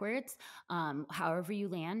fallen backwards. However you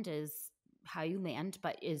land is how you land,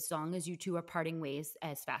 but as long as you two are parting ways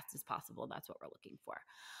as fast as possible, that's what we're looking for.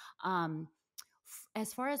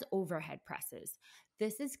 As far as overhead presses,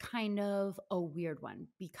 this is kind of a weird one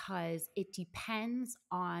because it depends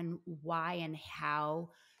on why and how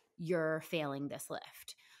you're failing this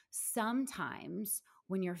lift. Sometimes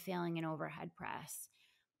when you're failing an overhead press,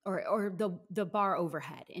 or the bar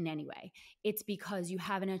overhead in any way, it's because you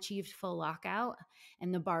haven't achieved full lockout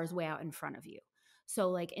and the bar's way out in front of you. So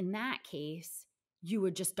like in that case, you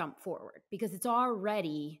would just dump forward because it's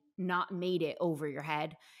already not made it over your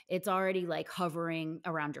head. It's already like hovering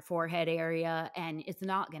around your forehead area and it's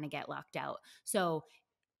not going to get locked out. So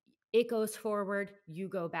it goes forward, you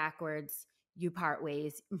go backwards, you part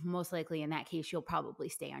ways. Most likely in that case, you'll probably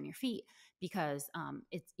stay on your feet because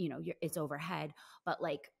it's overhead. But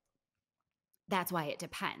like, that's why it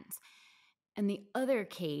depends. And the other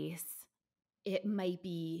case, it might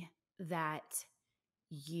be that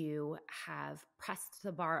you have pressed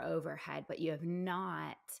the bar overhead, but you have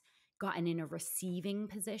not gotten in a receiving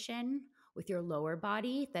position with your lower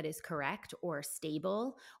body that is correct or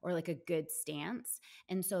stable or like a good stance.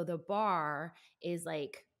 And so the bar is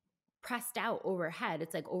like pressed out overhead.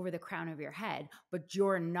 It's like over the crown of your head, but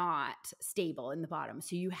you're not stable in the bottom.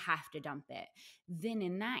 So you have to dump it. Then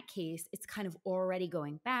in that case, it's kind of already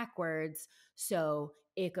going backwards. So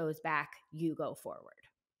it goes back, you go forward.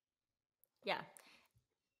 Yeah.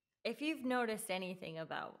 If you've noticed anything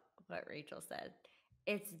about what Rachel said,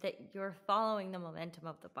 it's that you're following the momentum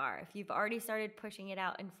of the bar. If you've already started pushing it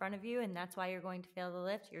out in front of you and that's why you're going to fail the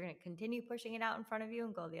lift, you're going to continue pushing it out in front of you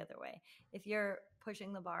and go the other way. If you're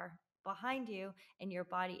pushing the bar behind you and your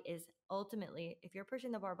body is ultimately, if you're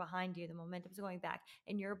pushing the bar behind you, the momentum's going back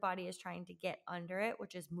and your body is trying to get under it,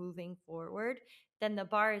 which is moving forward, then the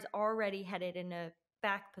bar is already headed in a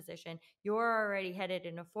back position. You're already headed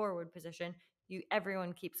in a forward position.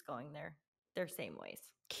 Everyone keeps going their same ways.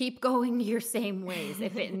 Keep going your same ways.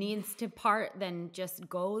 If it needs to part, then just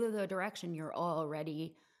go to the direction you're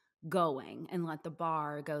already going and let the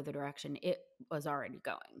bar go the direction it was already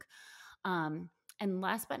going. And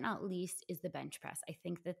last but not least is the bench press. I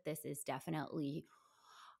think that this is definitely,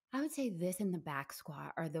 I would say this and the back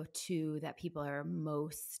squat are the two that people are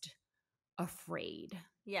most afraid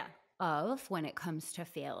Yeah. of when it comes to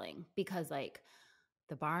failing, because like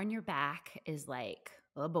the bar on your back is like,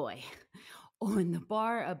 oh boy. On the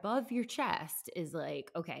bar above your chest is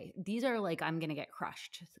like, okay, these are like, I'm going to get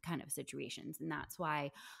crushed kind of situations. And that's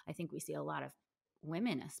why I think we see a lot of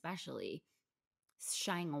women, especially,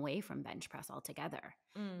 shying away from bench press altogether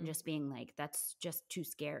and just being like, that's just too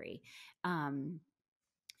scary. And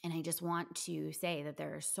I just want to say that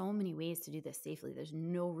there are so many ways to do this safely. There's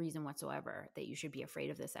no reason whatsoever that you should be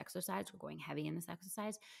afraid of this exercise. We're going heavy in this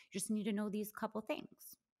exercise. You just need to know these couple things.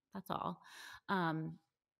 That's all.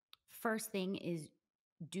 First thing is,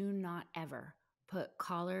 do not ever put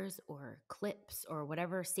collars or clips or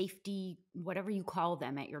whatever safety, whatever you call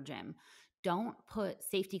them at your gym. Don't put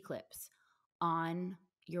safety clips on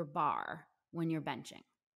your bar when you're benching.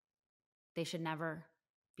 They should never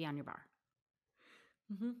be on your bar.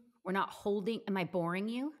 Mm-hmm. We're not holding. Am I boring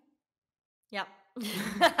you? Yep.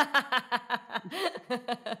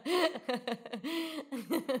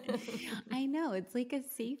 I know. It's like a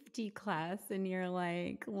safety class, and you're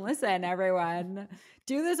like, listen, everyone,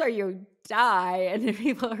 do this or you die. And then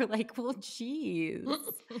people are like, well, geez,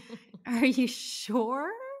 are you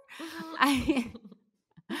sure? I,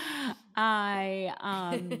 I,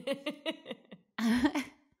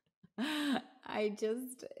 I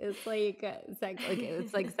just, it's like sex, like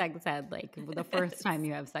it's like sex ed. Like the first time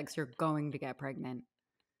you have sex, you're going to get pregnant.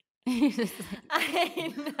 It's just like,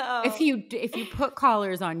 I if know. you put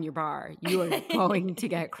collars on your bar, you are going to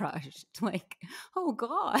get crushed. Like, oh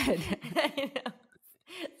God. I know.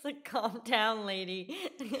 It's like, calm down, lady.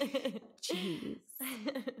 Jeez.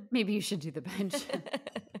 Maybe you should do the bench.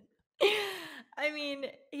 I mean,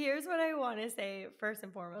 here's what I want to say first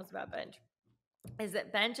and foremost about bench is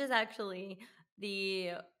that bench is actually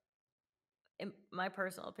the, in my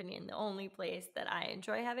personal opinion, the only place that I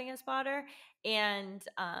enjoy having a spotter. And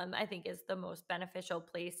I think is the most beneficial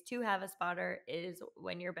place to have a spotter is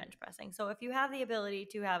when you're bench pressing. So if you have the ability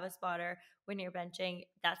to have a spotter when you're benching,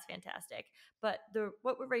 that's fantastic. But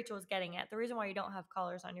what Rachel was getting at, the reason why you don't have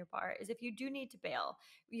collars on your bar is if you do need to bail,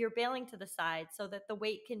 you're bailing to the side so that the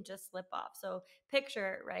weight can just slip off. So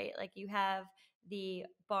picture, right? Like you have the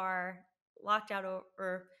bar locked out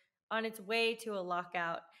or on its way to a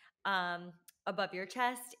lockout. Above your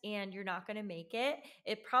chest, and you're not going to make it.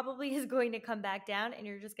 It probably is going to come back down, and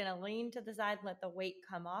you're just going to lean to the side and let the weight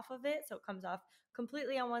come off of it. So it comes off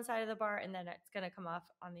completely on one side of the bar, and then it's going to come off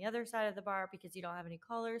on the other side of the bar because you don't have any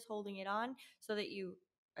collars holding it on, so that you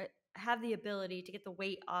have the ability to get the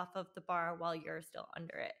weight off of the bar while you're still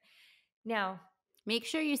under it. Now, Make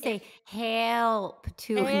sure you if say help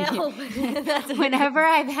to help, whenever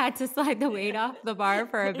I've had to slide the weight off the bar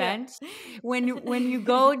for a yeah. bench, when you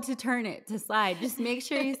go to turn it to slide, just make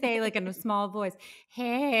sure you say like in a small voice,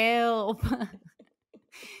 help.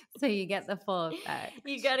 So you get the full effect.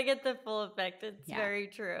 You got to get the full effect. It's Yeah. very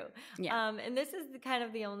true. Yeah. And this is kind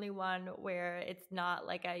of the only one where it's not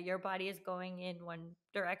like your body is going in one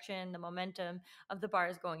direction, the momentum of the bar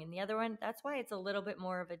is going in the other one. That's why it's a little bit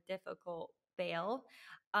more of a difficult fail.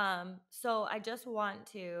 So I just want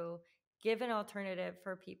to give an alternative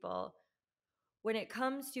for people when it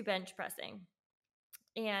comes to bench pressing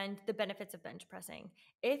and the benefits of bench pressing.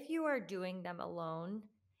 If you are doing them alone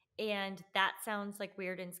and that sounds like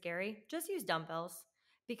weird and scary, just use dumbbells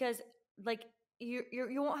because like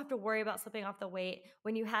you won't have to worry about slipping off the weight.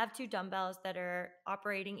 When you have two dumbbells that are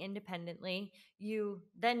operating independently, you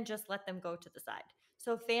then just let them go to the side.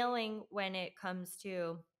 So failing when it comes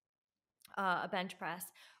to a bench press,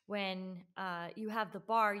 when you have the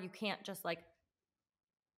bar, you can't just like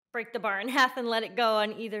break the bar in half and let it go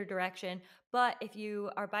on either direction. But if you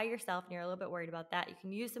are by yourself and you're a little bit worried about that, you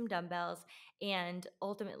can use some dumbbells, and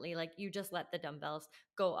ultimately, like, you just let the dumbbells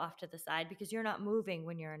go off to the side because you're not moving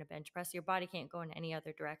when you're in a bench press. Your body can't go in any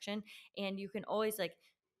other direction. And you can always like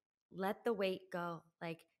let the weight go.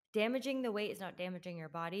 Like, damaging the weight is not damaging your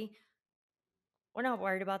body. We're not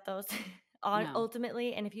worried about those No.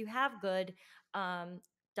 ultimately. And if you have good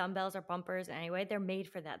dumbbells or bumpers anyway, they're made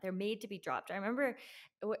for that. They're made to be dropped. I remember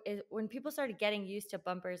when people started getting used to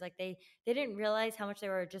bumpers, like they didn't realize how much they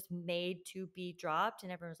were just made to be dropped,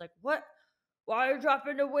 and everyone was like, "What? Why are you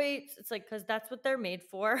dropping the weights?" It's like, because that's what they're made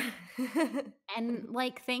for. And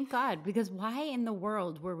like, thank God, because why in the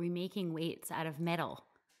world were we making weights out of metal?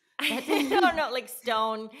 That I didn't. don't know, like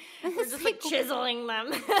stone. We're It's just like, like chiseling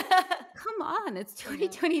them. come on, it's I know.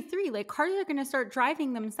 2023. Like, cars are going to start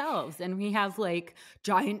driving themselves, and we have like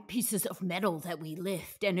giant pieces of metal that we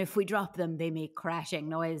lift, and if we drop them, they make crashing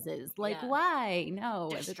noises. Like, Yeah. why?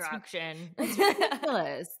 No, Destruction. that's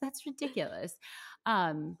ridiculous. That's ridiculous.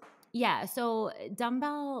 Um, yeah. So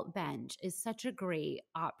dumbbell bench is such a great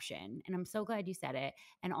option, and I'm so glad you said it.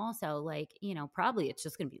 And also, like, probably it's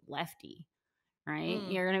just going to be lefty. Right?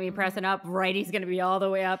 Mm, You're gonna be mhm. pressing up, righty's gonna be all the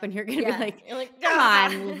way up, and you're gonna be Yeah, like, you're like, "Come "Ah!"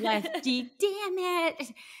 on, lefty, damn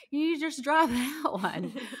it. You just drop that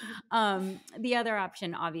one." The other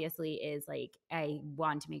option obviously is like I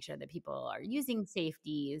want to make sure that people are using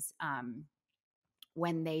safeties.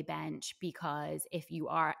 When they bench, because if you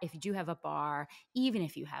do have a bar, even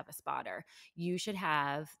if you have a spotter, you should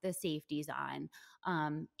have the safeties on.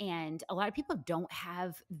 And a lot of people don't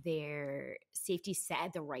have their safety set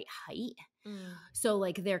at the right height, Mm, so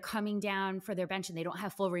like they're coming down for their bench and they don't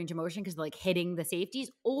have full range of motion because they're like hitting the safeties,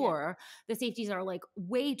 yeah. or the safeties are like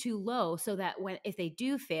way too low so that when if they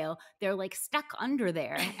do fail, they're like stuck under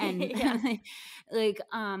there. And Yeah. like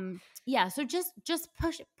yeah, so just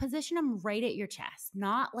position them right at your chest,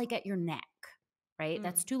 not like at your neck, right? Mm,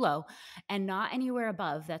 That's too low, and not anywhere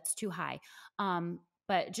above, that's too high.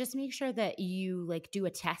 But just make sure that you like do a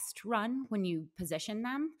test run when you position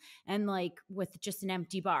them, and like with just an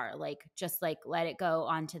empty bar, like just like let it go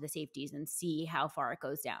onto the safeties and see how far it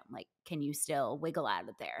goes down. Like, can you still wiggle out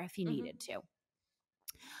of there if you mhm. needed to?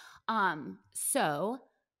 So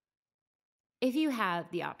if you have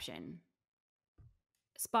the option,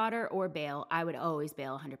 spotter or bail, I would always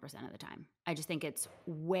bail 100% of the time. I just think it's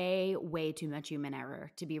way, way too much human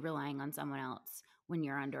error to be relying on someone else when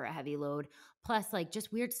you're under a heavy load. Plus, like,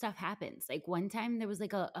 just weird stuff happens. Like one time there was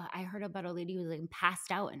like I heard about a lady who was like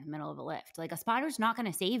passed out in the middle of a lift. Like a spotter's not going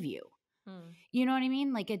to save you. Mm, You know what I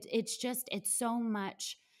mean? Like it's so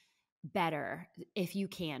much better if you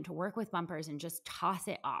can to work with bumpers and just toss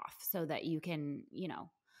it off so that you can,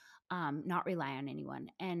 not rely on anyone.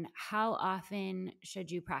 And how often should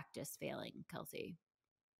you practice failing, Kelsey?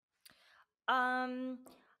 um,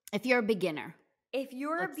 If you're a beginner, if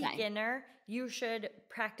you're a let's say. beginner, you should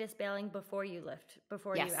practice bailing before you lift,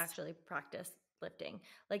 before you Yes. actually practice lifting.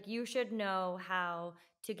 Like, you should know how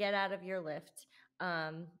to get out of your lift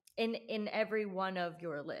in every one of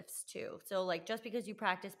your lifts too. So like, just because you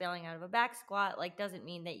practice bailing out of a back squat like doesn't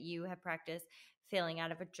mean that you have practiced failing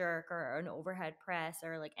out of a jerk or an overhead press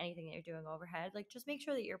or like anything that you're doing overhead. Like, just make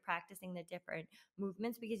sure that you're practicing the different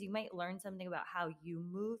movements, because you might learn something about how you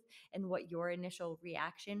move and what your initial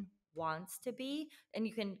reaction wants to be, and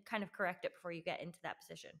you can kind of correct it before you get into that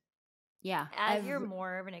position. Yeah. As you're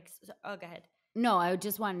more of an oh, go ahead. No, I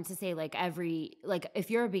just wanted to say like if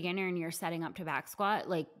you're a beginner and you're setting up to back squat,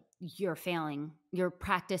 like you're failing. You're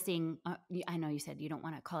practicing. I know you said you don't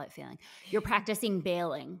want to call it failing. You're practicing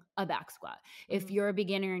bailing a back squat. If Hmm. you're a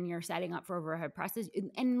beginner and you're setting up for overhead presses,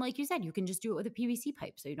 and like you said, you can just do it with a PVC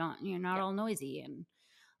pipe, so you're not Yep. all noisy. And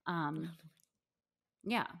um,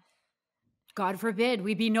 yeah, God forbid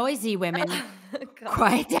we be noisy women. God.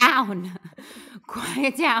 Quiet down.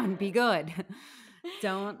 Quiet down. Be good.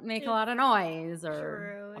 Don't make a It's lot of noise or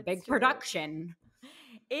true. a It's big true. production.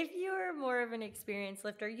 If you're more of an experienced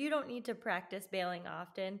lifter, you don't need to practice bailing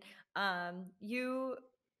often. You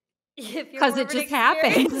if you're Because more it of an just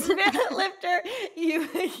happens. experienced lifter, you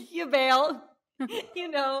you bail,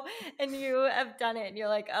 and you have done it, and you're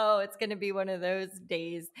like, oh, it's gonna be one of those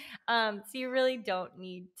days. So you really don't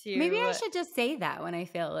need Maybe I to. should just say that when I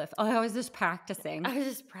fail lift. Oh, I was just practicing. I was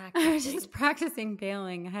just I was practicing. just practicing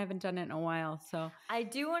bailing. I haven't done it in a while. So I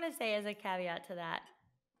do want to say as a caveat to that,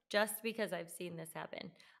 just because I've seen this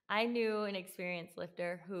happen. I knew an experienced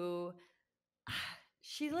lifter who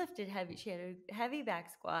she lifted heavy. She had a heavy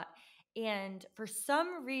back squat, and for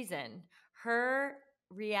some reason, her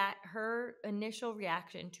initial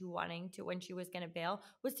reaction to wanting to when she was going to bail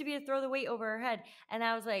was to be to throw the weight over her head. And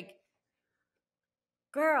I was like,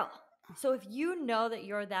 girl, so if you know that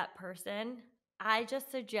you're that person, I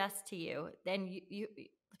just suggest to you, then you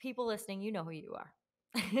people listening, you know who you are.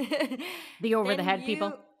 The over the Then head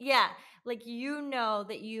people. yeah, like you know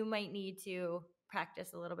that you might need to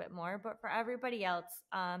practice a little bit more, but for everybody else,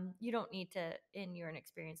 you don't need to. And you're an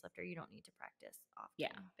experienced lifter, you don't need to practice Yeah.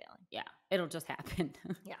 often failing. Yeah. It'll just happen.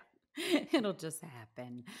 Yeah. It'll just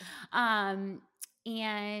happen.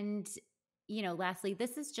 And lastly,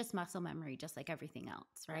 this is just muscle memory, just like everything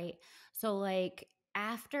else, Yeah. right? So, like,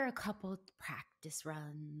 after a couple practice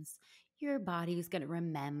runs, your body's going to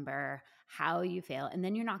remember how you feel, and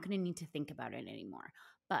then you're not going to need to think about it anymore.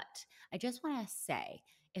 But I just want to say,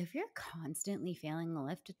 if you're constantly failing the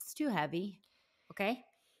lift, it's too heavy. Okay.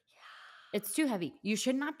 It's too heavy. You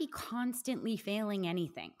should not be constantly failing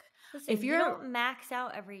anything. If Listen, you you're don't max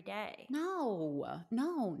out every day. no,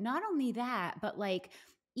 not only that, but like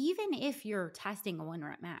even if you're testing a 1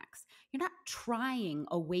 rep max, you're not trying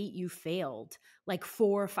a weight you failed like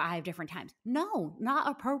 4 or 5 different times. No, not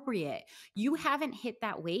appropriate. You Mhm. haven't hit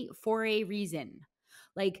that weight for a reason.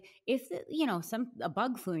 Like if a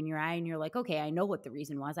bug flew in your eye and you're like, okay, I know what the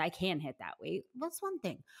reason was. I can hit that weight. That's one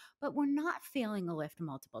thing. But we're not failing a lift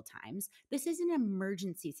multiple times. This is an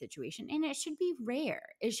emergency situation and it should be rare.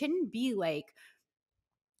 It shouldn't be like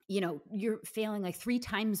you're failing like 3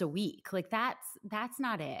 times a week. Like that's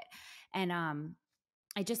not it. And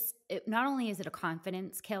not only is it a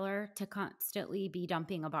confidence killer to constantly be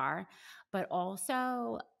dumping a bar, but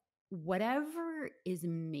also whatever is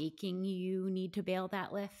making you need to bail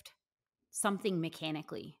that lift, something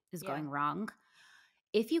mechanically is Yeah. going wrong.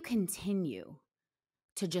 If you continue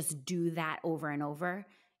to just do that over and over,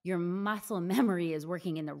 your muscle memory is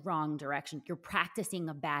working in the wrong direction. You're practicing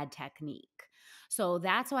a bad technique. So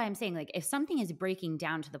that's why I'm saying, like, if something is breaking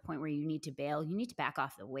down to the point where you need to bail, you need to back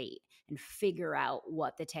off the weight and figure out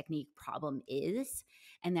what the technique problem is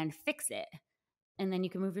and then fix it. And then you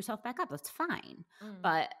can move yourself back up. That's fine. Mm.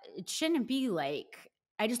 But it shouldn't be like,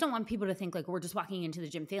 I just don't want people to think like we're just walking into the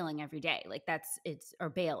gym failing every day. Like or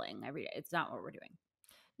bailing every day. It's not what we're doing.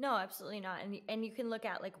 No, absolutely not. And you can look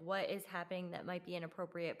at like what is happening that might be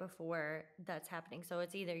inappropriate before that's happening. So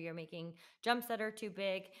it's either you're making jumps that are too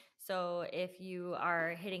big. So if you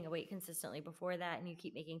are hitting a weight consistently before that and you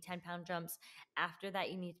keep making 10-pound jumps, after that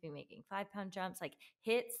you need to be making 5-pound jumps. Like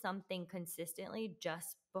hit something consistently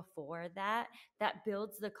just before that. That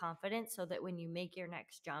builds the confidence so that when you make your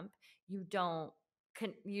next jump, you don't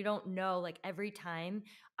know like every time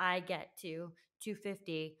I get to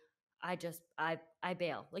 250 I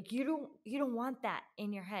bail. Like you don't want that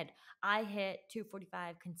in your head. I hit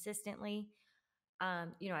 245 consistently.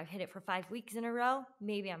 I've hit it for 5 weeks in a row.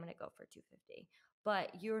 Maybe I'm gonna go for 250.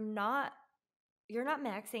 But you're not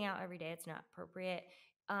maxing out every day. It's not appropriate.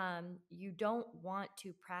 You don't want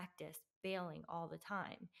to practice bailing all the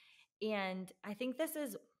time. And I think this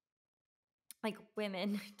is like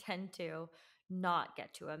women tend to not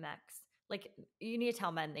get to a max. Like you need to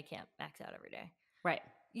tell men they can't max out every day. Right.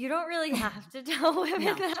 You don't really have to tell women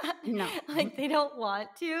No. that. No. Like they don't want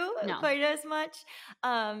to No. quite as much.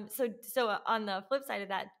 So on the flip side of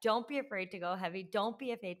that, don't be afraid to go heavy. Don't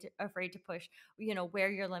be afraid to push, where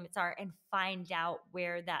your limits are and find out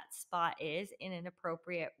where that spot is in an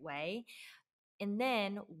appropriate way. And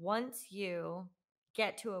then once you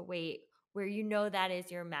get to a weight where you know that is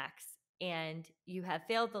your max and you have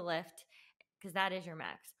failed the lift, because that is your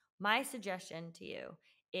max. My suggestion to you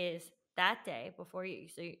is that day before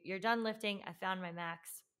you're done lifting, I found my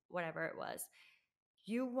max, whatever it was.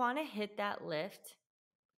 You want to hit that lift,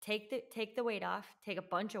 take the weight off, take a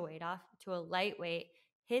bunch of weight off to a light weight,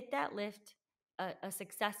 hit that lift, a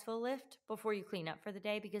successful lift before you clean up for the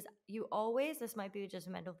day because this might be just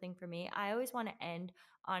a mental thing for me. I always want to end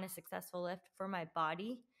on a successful lift for my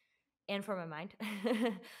body and for my mind.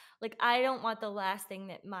 Like I don't want the last thing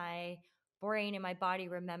that my brain and my body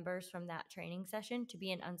remembers from that training session to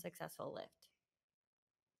be an unsuccessful lift.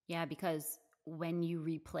 Yeah, because when you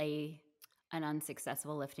replay an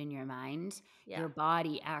unsuccessful lift in your mind, Yeah. your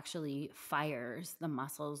body actually fires the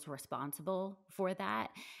muscles responsible for that.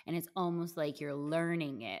 And it's almost like you're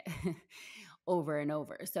learning it over and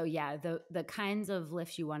over. So yeah, the kinds of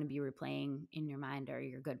lifts you want to be replaying in your mind are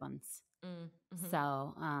your good ones. Mm-hmm.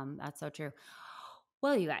 So that's so true.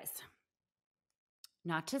 Well, you guys,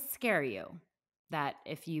 not to scare you that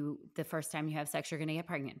if the first time you have sex, you're going to get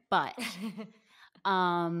pregnant, but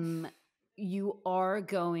Um, you are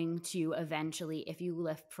going to eventually, if you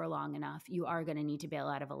lift for long enough, you are going to need to bail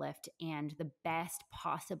out of a lift. And the best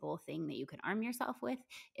possible thing that you can arm yourself with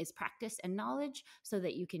is practice and knowledge so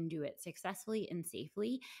that you can do it successfully and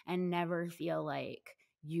safely and never feel like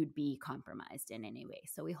you'd be compromised in any way.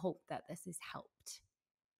 So we hope that this has helped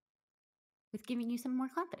with giving you some more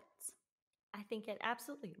confidence. I think it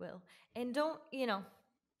absolutely will. And don't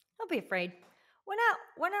be afraid.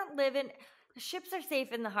 We're not living. Ships are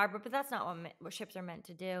safe in the harbor, but that's not what ships are meant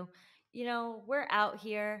to do. We're out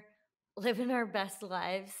here living our best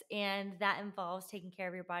lives, and that involves taking care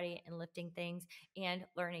of your body and lifting things and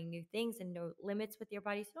learning new things and no limits with your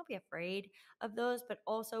body. So don't be afraid of those, but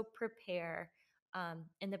also prepare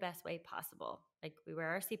in the best way possible. Like we wear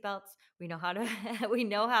our seatbelts, we know how to we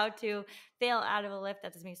know how to fail out of a lift.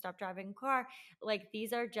 That doesn't mean stop driving a car. Like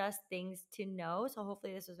these are just things to know. So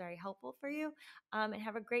hopefully this was very helpful for you. And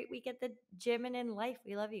have a great week at the gym and in life.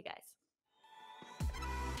 We love you guys.